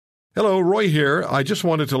Hello, Roy here. I just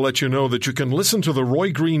wanted to let you know that you can listen to The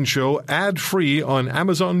Roy Green Show ad-free on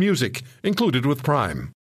Amazon Music, included with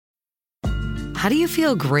Prime. How do you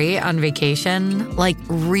feel great on vacation? Like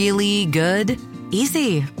really good?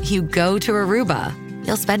 Easy. You go to Aruba.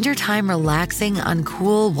 You'll spend your time relaxing on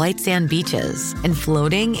cool white sand beaches and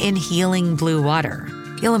floating in healing blue water.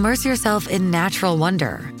 You'll immerse yourself in natural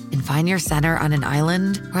wonder and find your center on an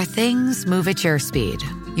island where things move at your speed.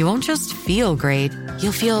 You won't just feel great,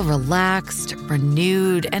 you'll feel relaxed,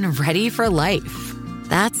 renewed, and ready for life.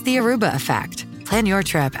 That's the Aruba effect. Plan your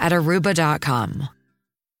trip at Aruba.com.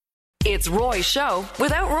 It's Roy's show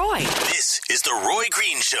without Roy. This is the Roy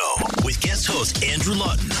Green Show with guest host Andrew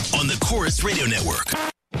Lawton on the Chorus Radio Network.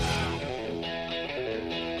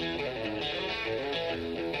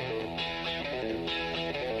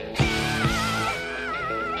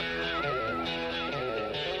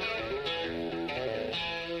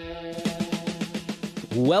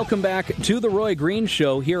 Welcome back to the Roy Green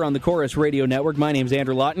Show here on the Chorus Radio Network. My name's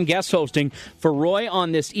Andrew Lawton, guest hosting for Roy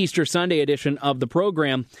on this Easter Sunday edition of the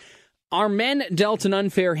program. Are men dealt an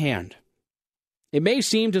unfair hand? It may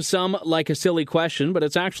seem to some like a silly question, but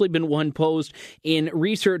it's actually been one posed in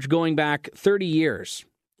research going back 30 years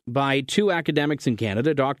by two academics in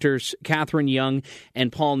Canada, Drs. Catherine Young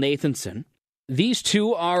and Paul Nathanson. These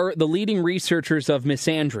two are the leading researchers of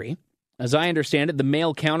misandry, as I understand it, the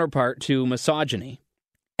male counterpart to misogyny.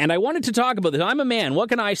 And I wanted to talk about this. I'm a man. What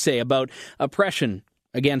can I say about oppression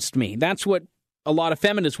against me? That's what a lot of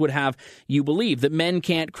feminists would have you believe, that men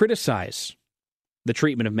can't criticize the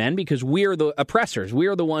treatment of men because we're the oppressors.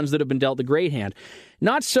 We're the ones that have been dealt the great hand.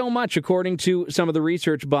 Not so much, according to some of the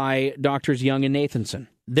research by Drs. Young and Nathanson.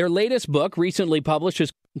 Their latest book, recently published,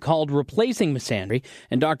 is called Replacing Misandry,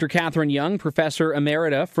 and Dr. Catherine Young, Professor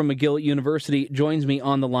Emerita from McGill University, joins me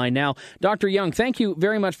on the line now. Dr. Young, thank you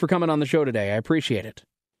very much for coming on the show today. I appreciate it.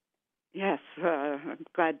 Yes, I'm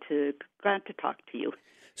glad to talk to you.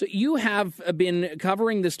 So you have been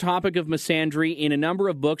covering this topic of misandry in a number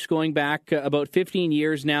of books going back about 15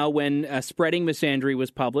 years now when Spreading Misandry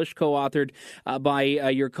was published, co-authored by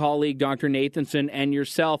your colleague, Dr. Nathanson, and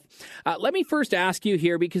yourself. Let me first ask you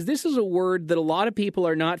here, because this is a word that a lot of people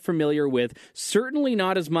are not familiar with, certainly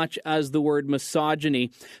not as much as the word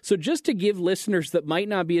misogyny. So just to give listeners that might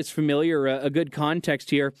not be as familiar a good context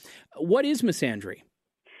here, what is misandry?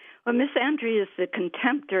 Well, misandry is the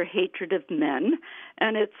contempt or hatred of men,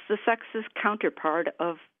 and it's the sexist counterpart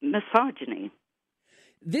of misogyny.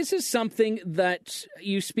 This is something that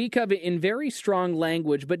you speak of in very strong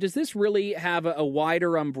language, but does this really have a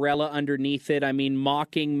wider umbrella underneath it? I mean,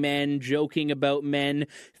 mocking men, joking about men,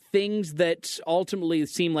 things that ultimately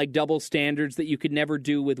seem like double standards that you could never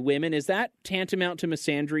do with women. Is that tantamount to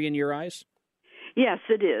misandry in your eyes? Yes,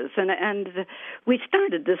 it is. And we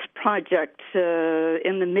started this project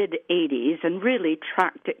in the mid-'80s and really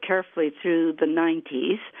tracked it carefully through the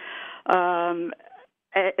 '90s.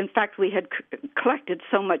 In fact, we had collected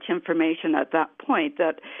so much information at that point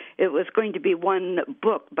that it was going to be one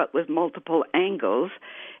book, but with multiple angles.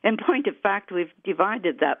 In point of fact, we've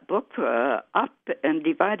divided that book up and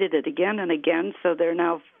divided it again and again, so there are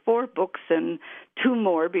now 4 books and 2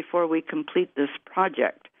 more before we complete this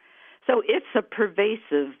project. So it's a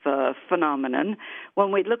pervasive phenomenon.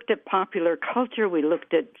 When we looked at popular culture, we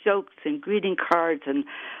looked at jokes and greeting cards and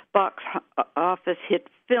box office hit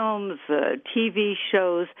films, TV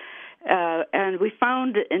shows, and we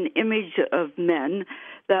found an image of men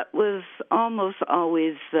that was almost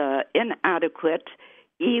always inadequate,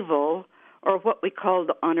 evil, or what we called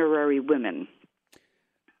honorary women.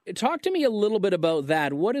 Talk to me a little bit about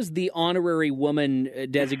that. What does the honorary woman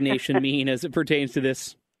designation mean as it pertains to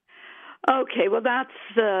this? Okay, well,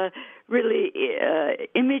 that's really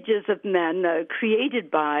images of men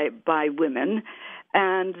created by women,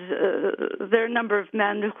 and there are a number of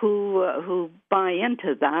men who buy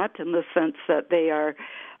into that in the sense that they are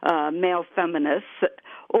male feminists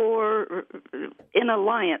or in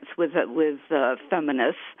alliance with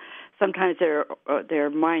feminists. Sometimes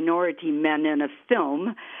they're minority men in a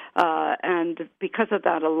film, and because of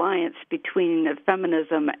that alliance between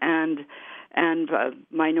feminism and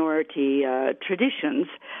minority traditions,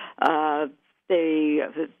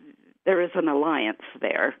 there is an alliance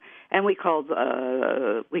there, and we call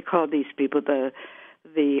these people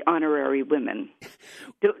the honorary women,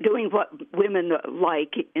 doing what women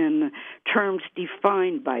like in terms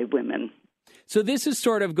defined by women. So this is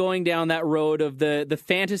sort of going down that road of the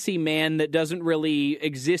fantasy man that doesn't really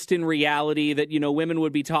exist in reality, that women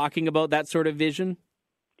would be talking about, that sort of vision.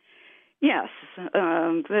 Yes,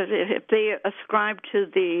 if they ascribe to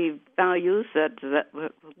the values that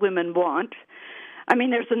women want, I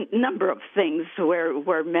mean, there's a number of things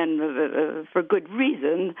where men, for good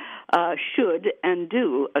reason, should and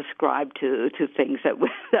do ascribe to things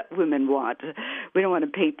that women want. We don't want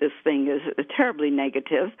to paint this thing as terribly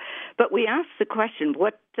negative, but we ask the question,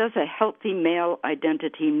 what does a healthy male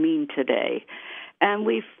identity mean today? And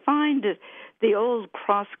we find the old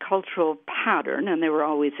cross-cultural pattern, and there were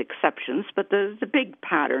always exceptions, but the big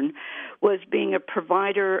pattern was being a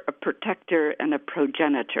provider, a protector, and a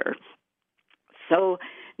progenitor. So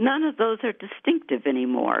none of those are distinctive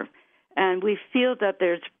anymore. And we feel that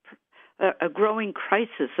there's a growing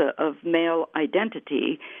crisis of male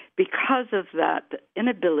identity because of that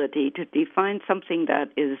inability to define something that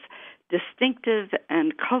is distinctive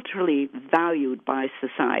and culturally valued by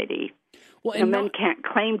society. Well, men can't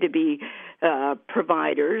claim to be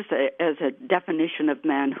providers as a definition of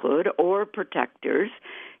manhood or protectors,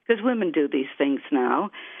 because women do these things now.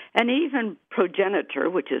 And even progenitor,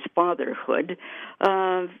 which is fatherhood,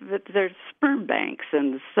 there's sperm banks,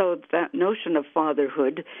 and so that notion of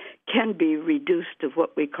fatherhood can be reduced to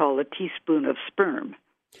what we call a teaspoon of sperm.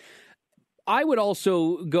 I would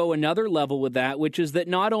also go another level with that, which is that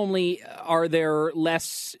not only are there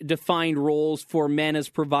less defined roles for men as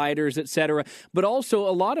providers, et cetera, but also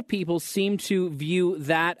a lot of people seem to view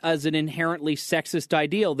that as an inherently sexist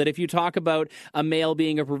ideal, that if you talk about a male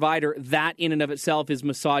being a provider, that in and of itself is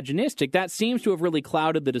misogynistic. That seems to have really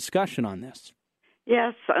clouded the discussion on this.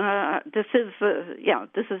 Yes, this is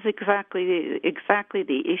exactly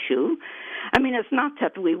the issue. I mean, it's not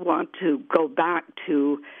that we want to go back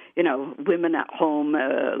to, women at home,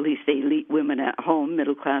 at least elite women at home,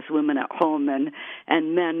 middle class women at home, and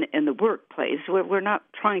men in the workplace. We're not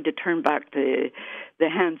trying to turn back the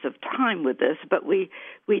hands of time with this, but we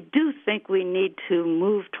do think we need to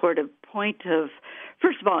move toward a point of,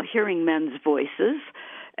 first of all, hearing men's voices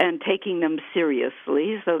and taking them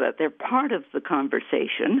seriously so that they're part of the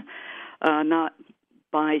conversation, not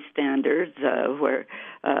bystanders where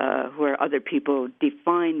other people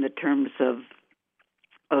define the terms of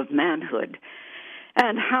manhood.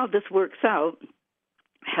 And how this works out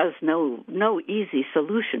has no easy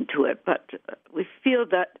solution to it, but we feel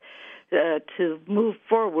that to move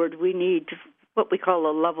forward we need what we call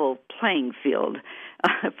a level playing field.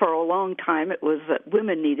 For a long time it was that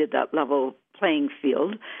women needed that level playing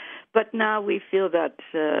field, but now we feel that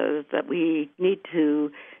we need to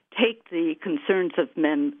take the concerns of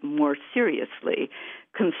men more seriously,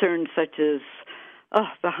 concerns such as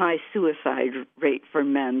the high suicide rate for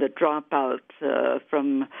men, the dropout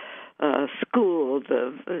from school,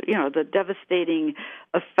 the devastating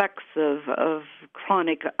effects of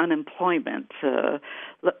chronic unemployment.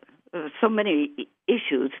 So many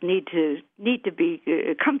issues need to be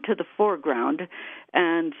come to the foreground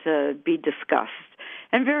and be discussed.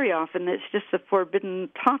 And very often it's just a forbidden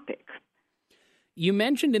topic. You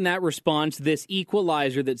mentioned in that response this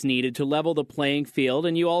equalizer that's needed to level the playing field,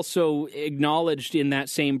 and you also acknowledged in that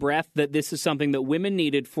same breath that this is something that women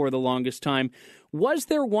needed for the longest time. Was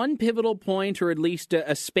there one pivotal point, or at least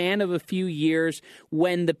a span of a few years,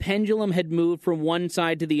 when the pendulum had moved from one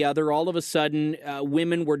side to the other? All of a sudden,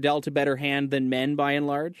 women were dealt a better hand than men, by and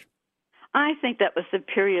large? I think that was the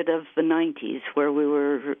period of the 90s where we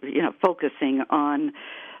were, focusing on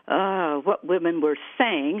what women were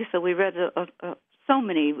saying. So we read so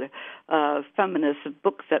many feminist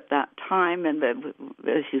books at that time, and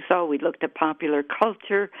as you saw, we looked at popular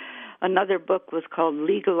culture. Another book was called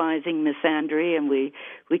Legalizing Misandry, and we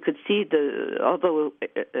could see although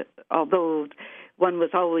one was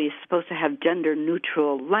always supposed to have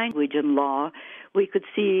gender-neutral language in law, we could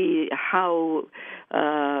see how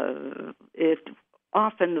it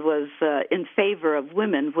often was in favor of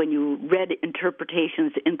women when you read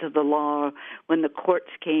interpretations into the law, when the courts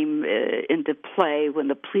came into play, when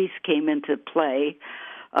the police came into play,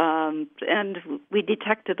 and we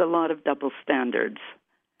detected a lot of double standards.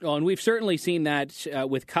 Oh, and we've certainly seen that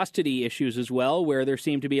with custody issues as well, where there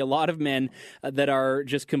seem to be a lot of men that are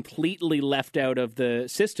just completely left out of the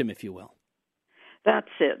system, if you will.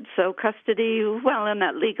 That's it. So custody, well, in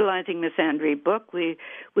that Legalizing Misandry book, we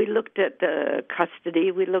looked at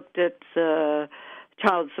custody, we looked at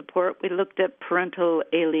child support, we looked at parental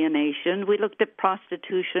alienation, we looked at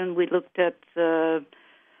prostitution, we looked at of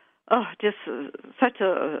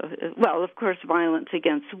course, violence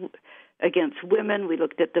against women. We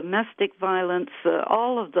looked at domestic violence,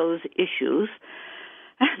 all of those issues.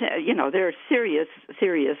 And, there are serious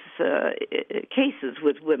cases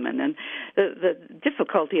with women. And the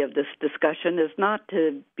difficulty of this discussion is not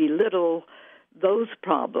to belittle those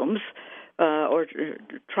problems, or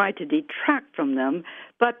try to detract from them,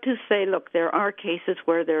 but to say, look, there are cases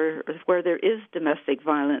where there is domestic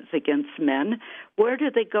violence against men. Where do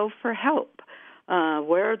they go for help?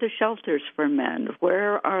 Where are the shelters for men?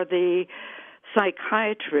 Where are the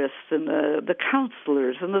psychiatrists and the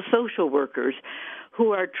counselors and the social workers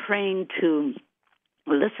who are trained to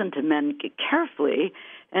listen to men carefully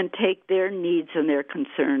and take their needs and their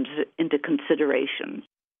concerns into consideration?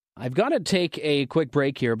 I've got to take a quick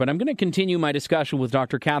break here, but I'm going to continue my discussion with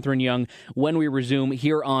Dr. Catherine Young when we resume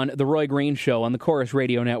here on The Roy Green Show on the Corus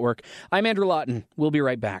Radio Network. I'm Andrew Lawton. We'll be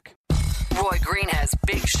right back. Roy Green has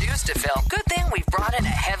big shoes to fill. Good thing we've brought in a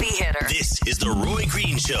heavy hitter. This is The Roy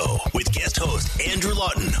Green Show with guest host Andrew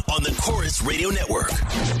Lawton on the Corus Radio Network.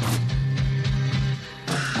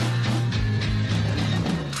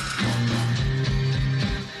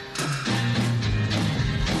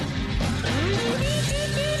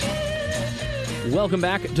 Welcome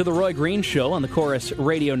back to The Roy Green Show on the Corus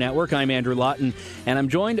Radio Network. I'm Andrew Lawton, and I'm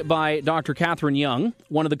joined by Dr. Catherine Young,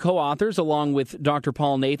 one of the co-authors, along with Dr.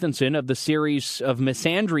 Paul Nathanson, of the series of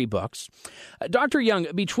Misandry books. Dr. Young,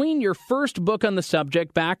 between your first book on the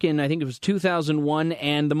subject back in, I think it was 2001,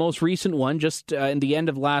 and the most recent one just in the end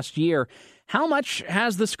of last year, how much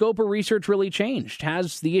has the scope of research really changed?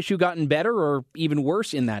 Has the issue gotten better or even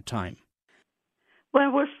worse in that time? Well,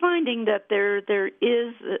 we're finding that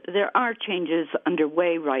there are changes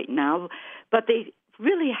underway right now, but they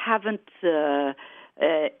really haven't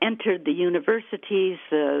entered the universities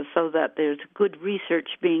so that there's good research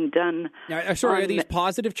being done. Sorry, are these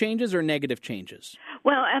positive changes or negative changes?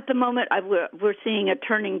 Well, at the moment, we're seeing a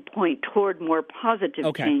turning point toward more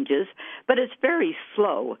positive changes, but it's very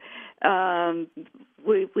slow.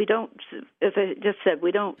 We don't, as I just said,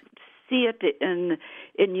 we don't see it in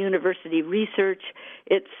university research.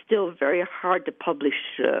 It's still very hard to publish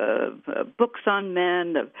books on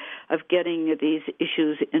men, of getting these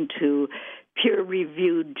issues into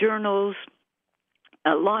peer-reviewed journals.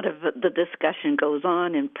 A lot of the discussion goes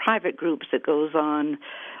on in private groups. It goes on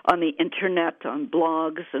the internet, on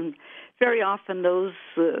blogs, and very often those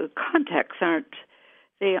contexts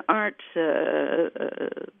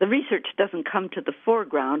the research doesn't come to the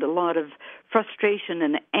foreground. A lot of frustration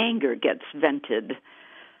and anger gets vented.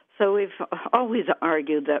 So we've always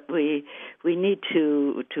argued that we need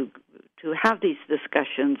to have these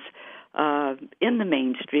discussions in the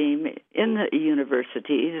mainstream, in the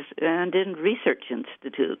universities, and in research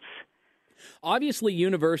institutes. Obviously,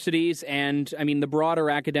 universities and, the broader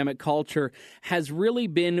academic culture has really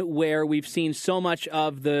been where we've seen so much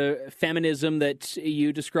of the feminism that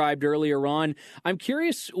you described earlier on. I'm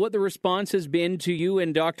curious what the response has been to you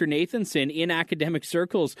and Dr. Nathanson in academic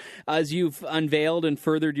circles as you've unveiled and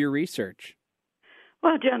furthered your research.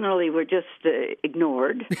 Well, generally, we're just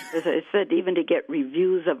ignored. As I said, even to get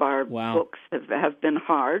reviews of our books have been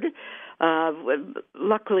hard.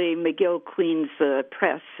 Luckily, McGill Queen's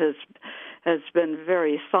Press has been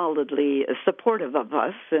very solidly supportive of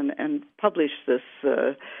us and published this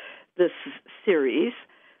series.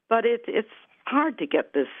 But it's hard to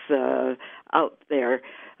get this out there.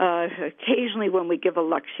 Occasionally, when we give a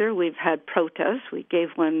lecture, we've had protests. We gave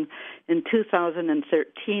one in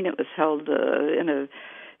 2013. It was held in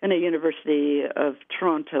a University of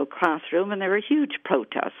Toronto classroom, and there were huge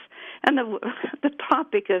protests. And the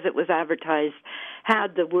topic, as it was advertised,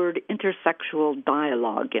 had the word intersexual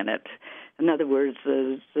dialogue in it. In other words,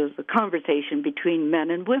 the conversation between men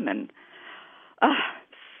and women.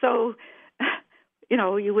 So,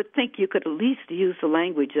 you would think you could at least use the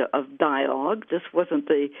language of dialogue. This wasn't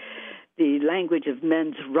the language of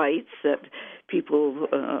men's rights that people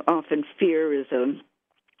often fear is a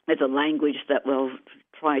language that will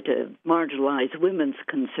try to marginalize women's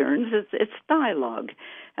concerns. It's dialogue,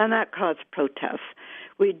 and that caused protests.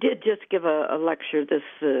 We did just give a lecture this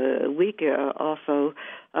week also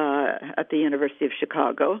at the University of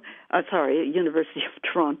University of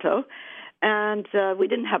Toronto, and we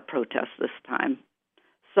didn't have protests this time.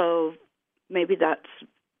 So maybe that's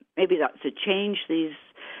a change. These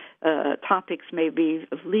topics may be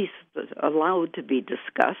at least allowed to be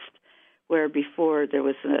discussed, where before there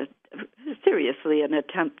was seriously an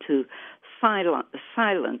attempt to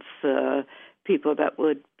silence people that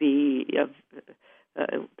would be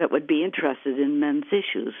interested in men's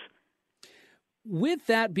issues. With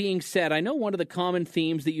that being said, I know one of the common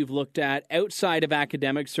themes that you've looked at outside of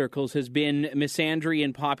academic circles has been misandry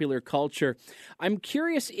in popular culture. I'm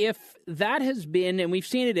curious if that has been, and we've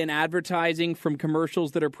seen it in advertising from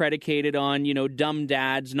commercials that are predicated on, dumb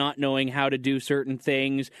dads not knowing how to do certain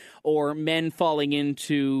things, or men falling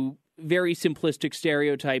into very simplistic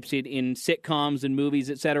stereotypes in sitcoms and movies,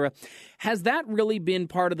 etc. Has that really been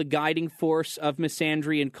part of the guiding force of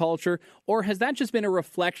misandry in culture, or has that just been a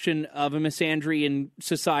reflection of a misandry in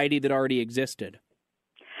society that already existed?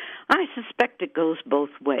 I suspect it goes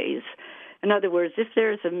both ways. In other words, if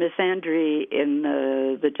there's a misandry in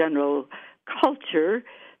the general culture,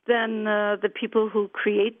 then the people who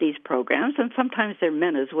create these programs, and sometimes they're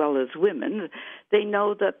men as well as women, they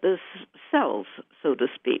know that this sells, so to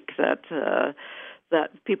speak, that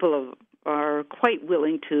people are quite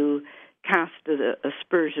willing to cast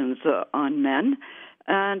aspersions on men,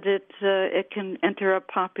 and it can enter a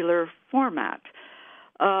popular format.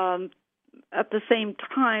 At the same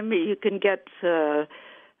time, you can get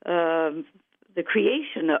the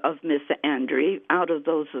creation of misandry out of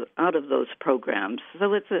those programs.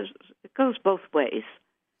 So it goes both ways.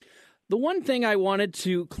 The one thing I wanted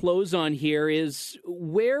to close on here is,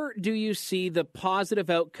 where do you see the positive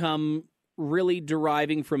outcome really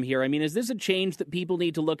deriving from here? I mean, is this a change that people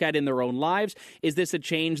need to look at in their own lives? Is this a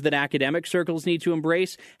change that academic circles need to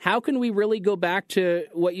embrace? How can we really go back to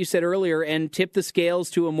what you said earlier and tip the scales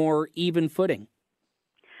to a more even footing?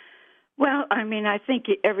 Well, I mean, I think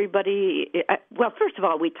everybody, first of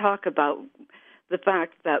all, we talk about the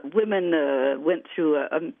fact that women went through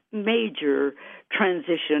a major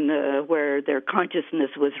transition where their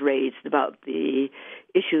consciousness was raised about the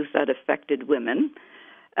issues that affected women.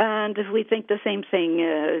 And we think the same thing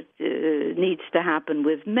needs to happen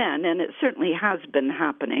with men, and it certainly has been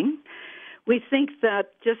happening. We think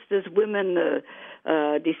that just as women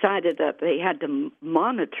decided that they had to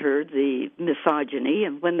monitor the misogyny,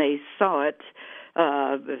 and when they saw it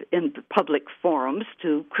in public forums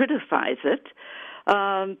to criticize it,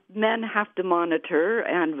 men have to monitor,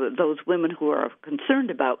 and those women who are concerned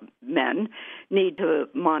about men need to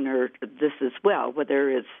monitor this as well, whether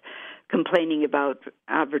it's complaining about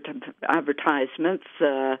advertisements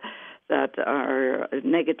that are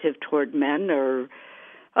negative toward men, or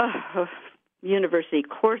university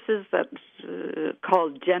courses that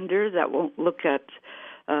called gender that won't look at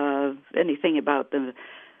anything about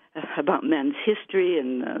men's history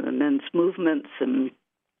and men's movements and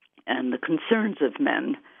the concerns of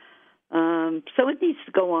men. So it needs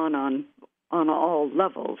to go on all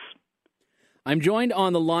levels. I'm joined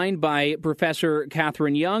on the line by Professor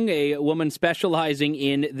Catherine Young, a woman specializing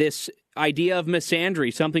in this idea of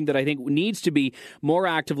misandry, something that I think needs to be more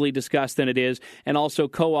actively discussed than it is, and also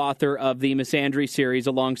co-author of the Misandry series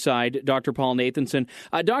alongside Dr. Paul Nathanson.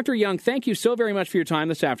 Dr. Young, thank you so very much for your time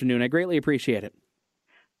this afternoon. I greatly appreciate it.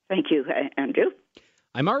 Thank you, Andrew.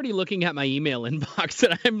 I'm already looking at my email inbox,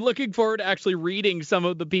 and I'm looking forward to actually reading some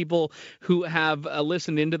of the people who have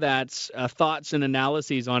listened into that, thoughts and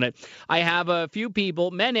analyses on it. I have a few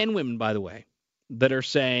people, men and women, by the way, that are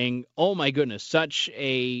saying, oh my goodness, such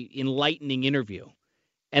a enlightening interview.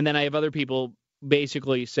 And then I have other people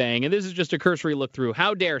basically saying, and this is just a cursory look through,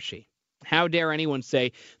 how dare she? How dare anyone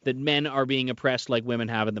say that men are being oppressed like women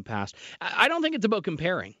have in the past? I don't think it's about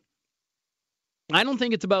comparing. I don't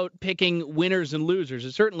think it's about picking winners and losers.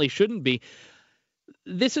 It certainly shouldn't be.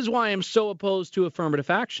 This is why I'm so opposed to affirmative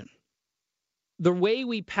action. The way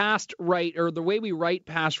we right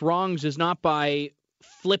past wrongs is not by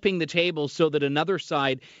flipping the table so that another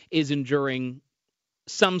side is enduring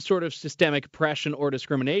some sort of systemic oppression or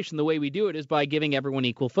discrimination. The way we do it is by giving everyone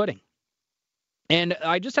equal footing. And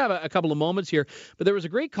I just have a couple of moments here, but there was a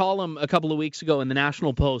great column a couple of weeks ago in the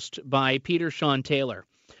National Post by Peter Sean Taylor,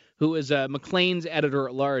 who is Maclean's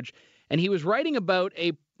editor-at-large, and he was writing about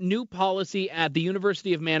a new policy at the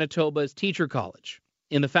University of Manitoba's Teacher College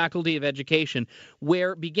in the Faculty of Education,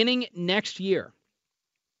 where beginning next year,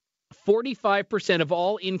 45% of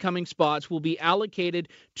all incoming spots will be allocated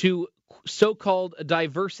to so-called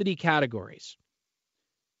diversity categories.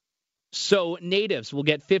 So natives will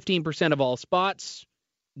get 15% of all spots.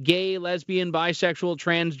 Gay, lesbian, bisexual,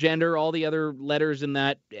 transgender, all the other letters in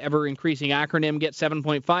that ever-increasing acronym get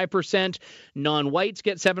 7.5%. Non-whites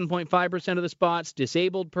get 7.5% of the spots.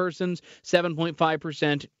 Disabled persons,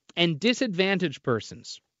 7.5%. And disadvantaged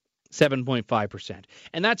persons, 7.5%.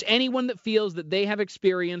 And that's anyone that feels that they have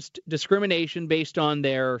experienced discrimination based on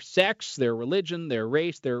their sex, their religion, their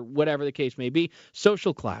race, their whatever the case may be,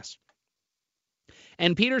 social class.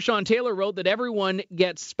 And Peter Sean Taylor wrote that everyone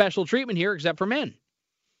gets special treatment here except for men,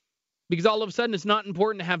 because all of a sudden it's not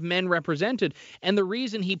important to have men represented. And the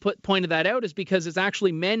reason he pointed that out is because it's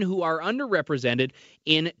actually men who are underrepresented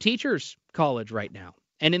in teachers' college right now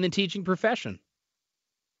and in the teaching profession.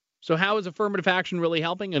 So how is affirmative action really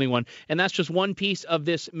helping anyone? And that's just one piece of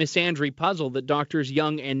this misandry puzzle that Drs.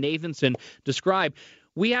 Young and Nathanson describe.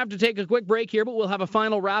 We have to take a quick break here, but we'll have a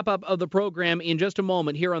final wrap-up of the program in just a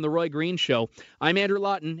moment here on The Roy Green Show. I'm Andrew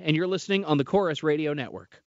Lawton, and you're listening on the Chorus Radio Network.